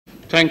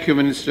Thank you,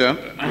 Minister.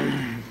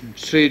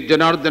 Sri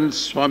Janardhana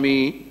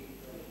Swamy.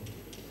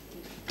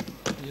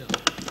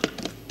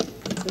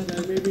 Sir,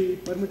 I may be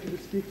permitted to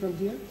speak from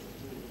here?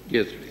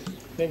 Yes, please.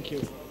 Thank you.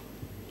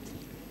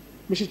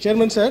 Mr.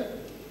 Chairman, sir,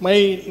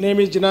 my name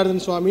is Janardhana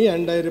Swamy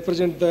and I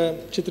represent the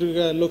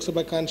Chitraduga Lok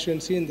Sabha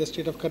constituency in the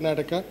state of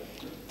Karnataka.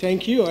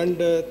 Thank you and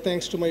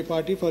thanks to my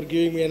party for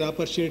giving me an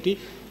opportunity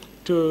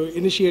to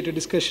initiate a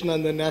discussion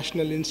on the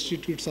National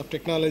Institutes of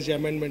Technology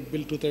Amendment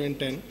Bill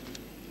 2010.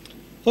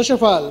 First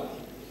of all,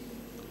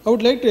 I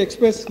would like to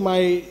express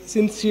my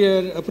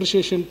sincere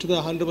appreciation to the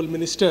Honorable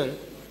Minister,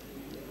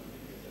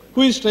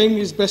 who is trying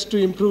his best to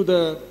improve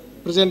the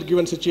present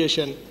given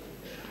situation.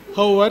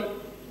 However,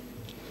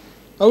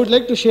 I would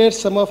like to share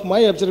some of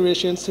my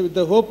observations with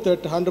the hope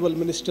that the Honorable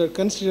Minister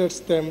considers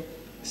them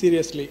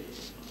seriously.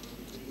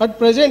 At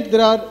present,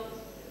 there are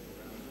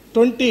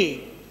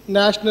 20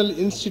 National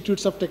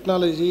Institutes of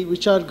Technology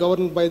which are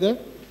governed by the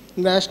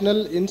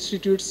National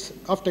Institutes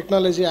of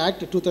Technology Act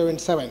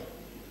 2007.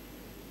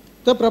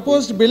 The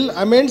proposed bill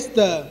amends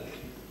the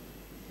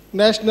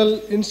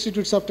National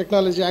Institutes of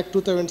Technology Act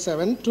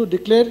 2007 to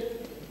declare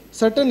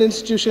certain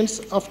institutions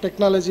of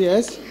technology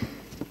as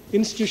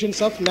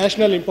institutions of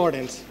national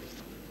importance.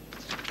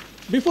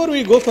 Before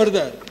we go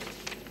further,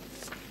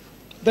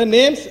 the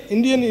names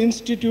Indian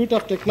Institute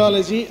of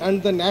Technology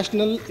and the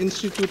National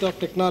Institute of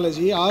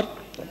Technology are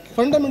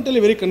fundamentally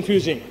very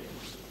confusing.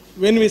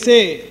 When we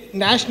say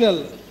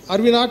national, are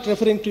we not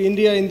referring to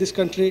India in this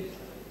country?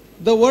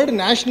 The word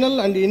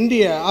national and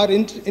India are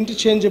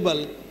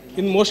interchangeable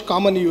in most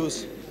common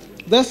use.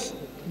 Thus,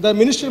 the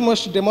minister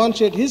must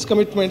demonstrate his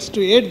commitments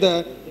to aid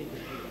the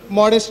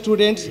modest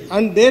students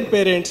and their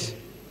parents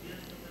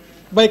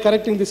by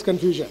correcting this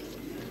confusion.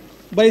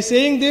 By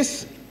saying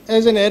this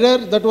as an error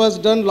that was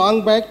done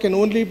long back can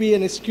only be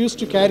an excuse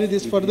to carry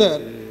this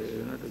further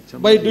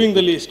by doing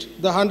the least.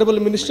 The Honorable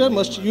Minister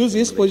must use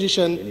his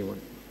position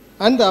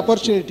and the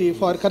opportunity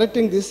for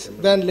correcting this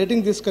than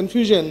letting this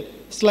confusion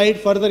slide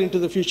further into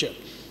the future.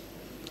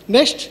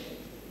 Next,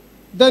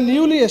 the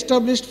newly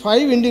established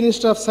 5 Indian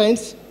Institutes of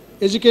Science,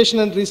 Education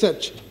and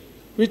Research,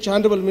 which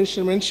Honorable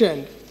Minister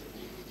mentioned,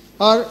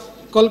 are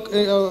at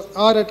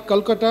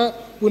Kolkata,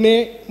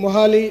 Pune,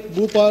 Mohali,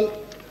 Bhopal,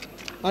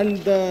 and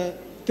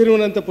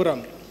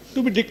Thiruvananthapuram,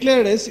 to be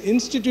declared as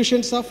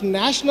institutions of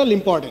national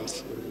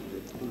importance.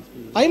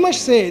 I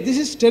must say, this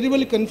is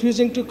terribly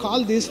confusing to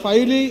call these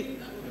 5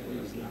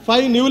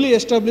 newly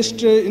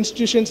established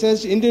institutions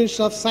as Indian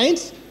Institute of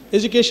Science,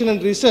 Education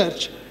and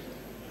Research,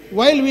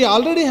 while we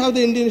already have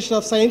the Indian Institute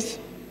of Science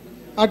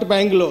at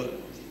Bangalore.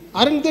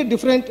 Aren't they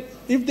different?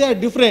 If they are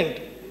different,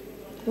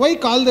 why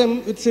call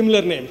them with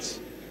similar names?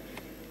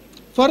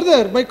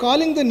 Further, by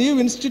calling the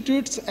new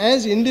institutes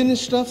as Indian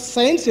Institute of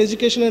Science,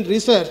 Education and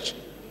Research,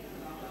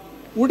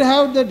 would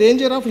have the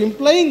danger of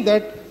implying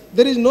that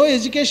there is no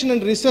education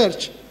and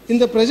research in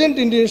the present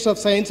Indian Institute of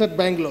Science at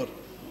Bangalore.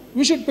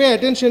 We should pay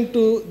attention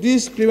to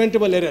these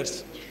preventable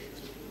errors.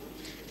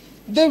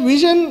 The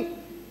vision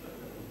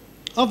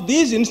of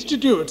these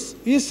institutes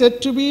is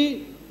said to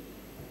be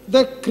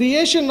the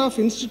creation of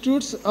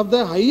institutes of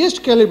the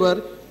highest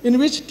caliber in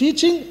which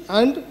teaching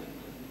and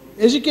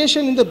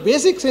education in the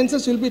basic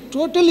sciences will be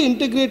totally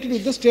integrated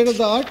with the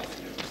state-of-the-art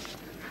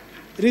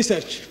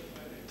research.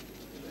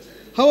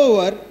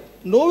 However,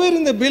 nowhere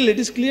in the bill it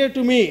is clear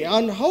to me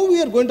on how we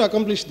are going to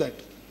accomplish that.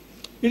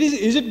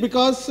 Is it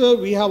because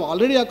we have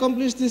already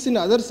accomplished this in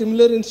other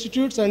similar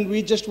institutes and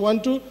we just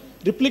want to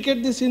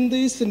replicate this in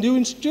these new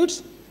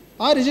institutes?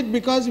 Or is it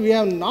because we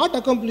have not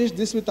accomplished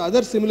this with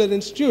other similar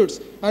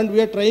institutes and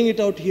we are trying it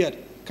out here?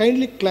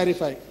 Kindly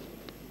clarify.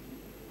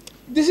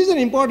 This is an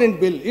important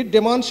bill. It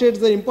demonstrates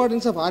the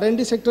importance of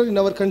R&D sector in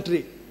our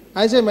country.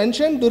 As I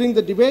mentioned during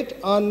the debate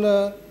on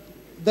the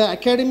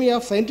Academy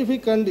of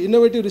Scientific and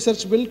Innovative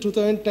Research Bill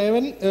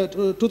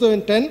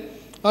 2010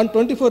 on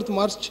 24th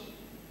March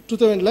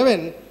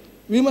 2011,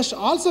 we must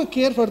also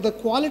care for the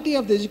quality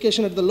of the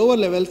education at the lower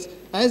levels,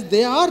 as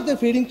they are the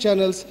feeding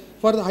channels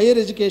for the higher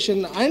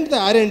education and the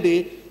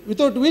R&D,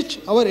 without which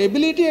our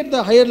ability at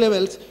the higher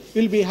levels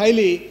will be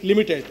highly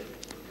limited.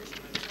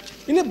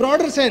 In a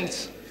broader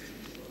sense,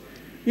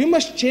 we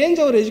must change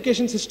our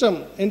education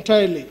system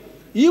entirely.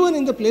 Even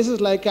in the places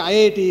like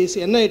IITs,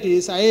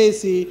 NITs,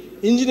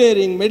 IIC,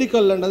 engineering,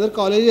 medical and other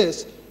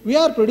colleges, we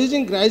are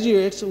producing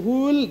graduates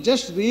who will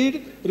just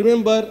read,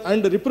 remember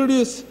and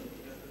reproduce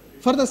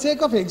for the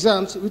sake of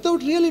exams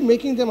without really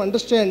making them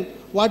understand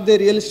what they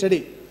really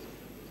study.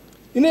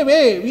 In a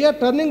way, we are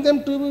turning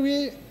them to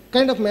be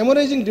kind of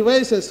memorizing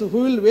devices who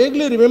will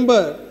vaguely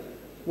remember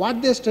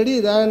what they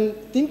study than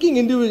thinking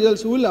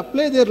individuals who will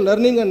apply their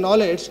learning and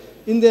knowledge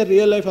in their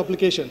real-life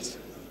applications.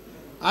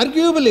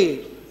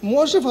 Arguably,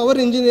 most of our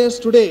engineers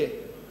today,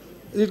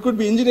 it could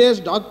be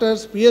engineers,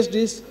 doctors,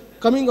 PhDs,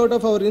 coming out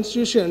of our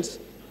institutions,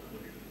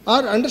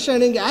 are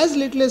understanding as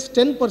little as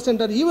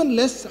 10% or even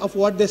less of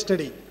what they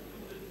study.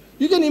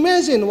 You can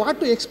imagine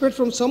what to expect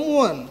from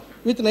someone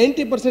with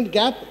 90%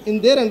 gap in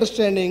their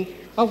understanding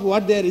of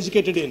what they are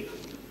educated in.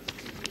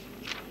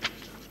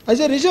 As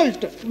a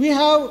result, we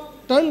have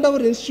turned our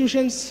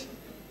institutions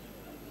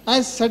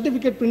as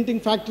certificate printing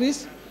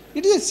factories.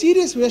 It is a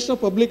serious waste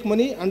of public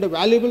money and a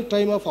valuable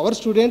time of our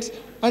students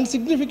and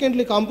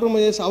significantly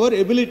compromises our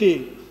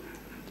ability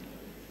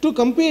to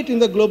compete in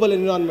the global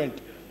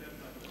environment.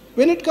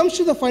 When it comes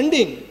to the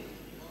funding,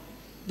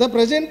 the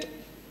present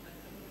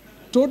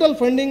total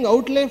funding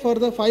outlay for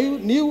the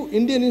 5 new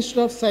Indian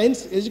Institute of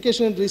Science,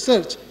 Education and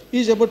Research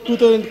is about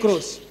 2,000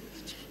 crores.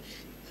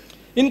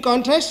 In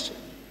contrast,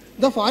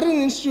 the foreign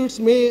institutes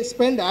may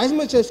spend as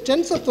much as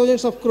tens of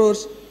thousands of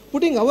crores,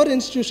 putting our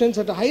institutions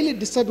at a highly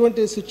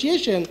disadvantaged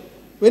situation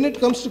when it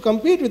comes to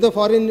compete with the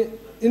foreign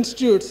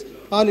institutes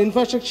on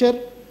infrastructure,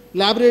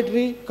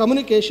 laboratory,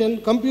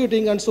 communication,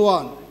 computing, and so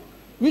on.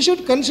 We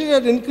should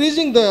consider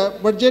increasing the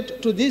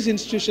budget to these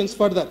institutions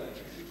further.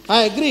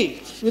 I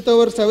agree with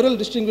our several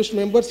distinguished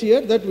members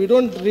here that we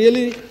don't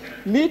really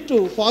need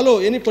to follow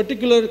any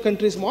particular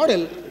country's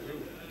model.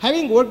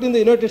 Having worked in the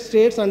United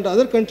States and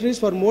other countries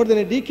for more than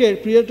a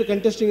decade prior to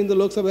contesting in the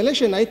Lok Sabha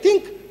election, I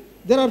think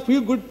there are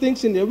few good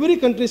things in every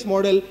country's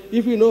model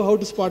if we know how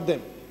to spot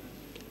them.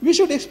 We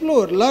should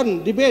explore,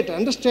 learn, debate,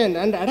 understand,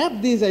 and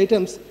adapt these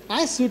items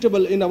as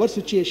suitable in our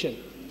situation.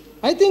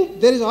 I think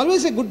there is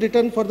always a good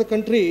return for the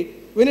country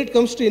when it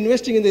comes to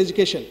investing in the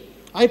education.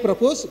 I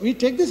propose we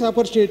take this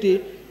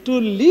opportunity to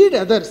lead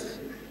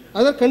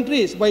other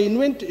countries by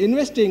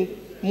investing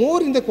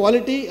more in the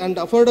quality and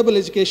affordable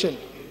education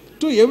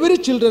to every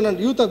children and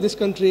youth of this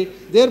country,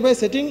 thereby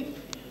setting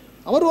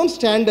our own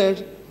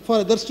standard for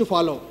others to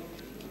follow.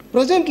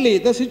 Presently,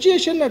 the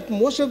situation at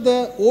most of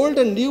the old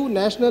and new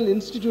national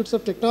institutes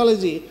of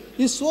technology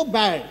is so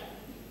bad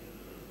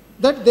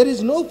that there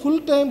is no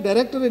full-time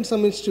director in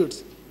some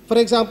institutes. For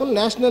example,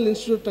 National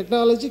Institute of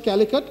Technology,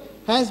 Calicut,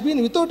 has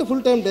been without a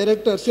full-time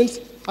director since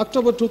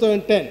October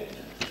 2010.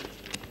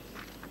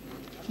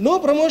 No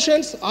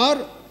promotions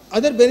or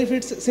other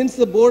benefits since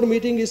the board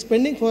meeting is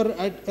pending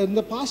in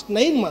the past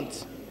 9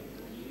 months.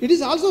 It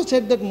is also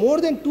said that more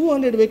than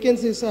 200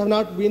 vacancies have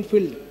not been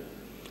filled.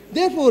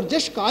 Therefore,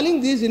 just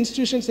calling these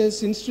institutions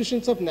as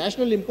institutions of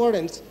national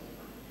importance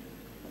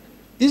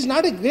is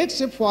not a great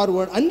step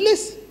forward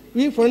unless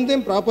we fund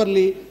them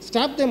properly,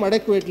 staff them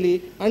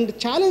adequately, and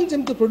challenge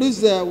them to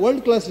produce the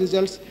world-class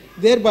results,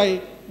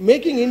 thereby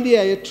making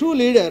India a true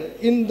leader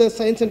in the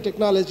science and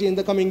technology in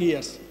the coming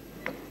years.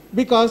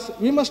 Because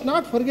we must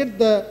not forget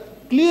the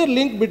clear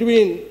link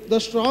between the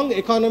strong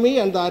economy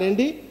and the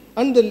R&D,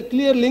 and the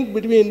clear link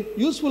between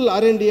useful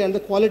R&D and the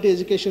quality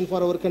education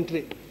for our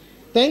country.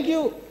 Thank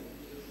you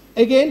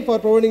again for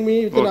providing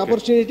me with an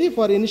opportunity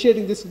for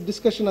initiating this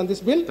discussion on this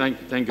bill.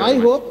 Thank you. I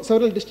hope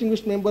several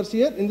distinguished members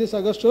here in this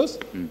August House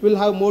will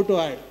have more to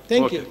add.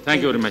 Thank you.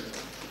 Thank you very much.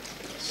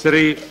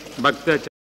 Sri Bhakta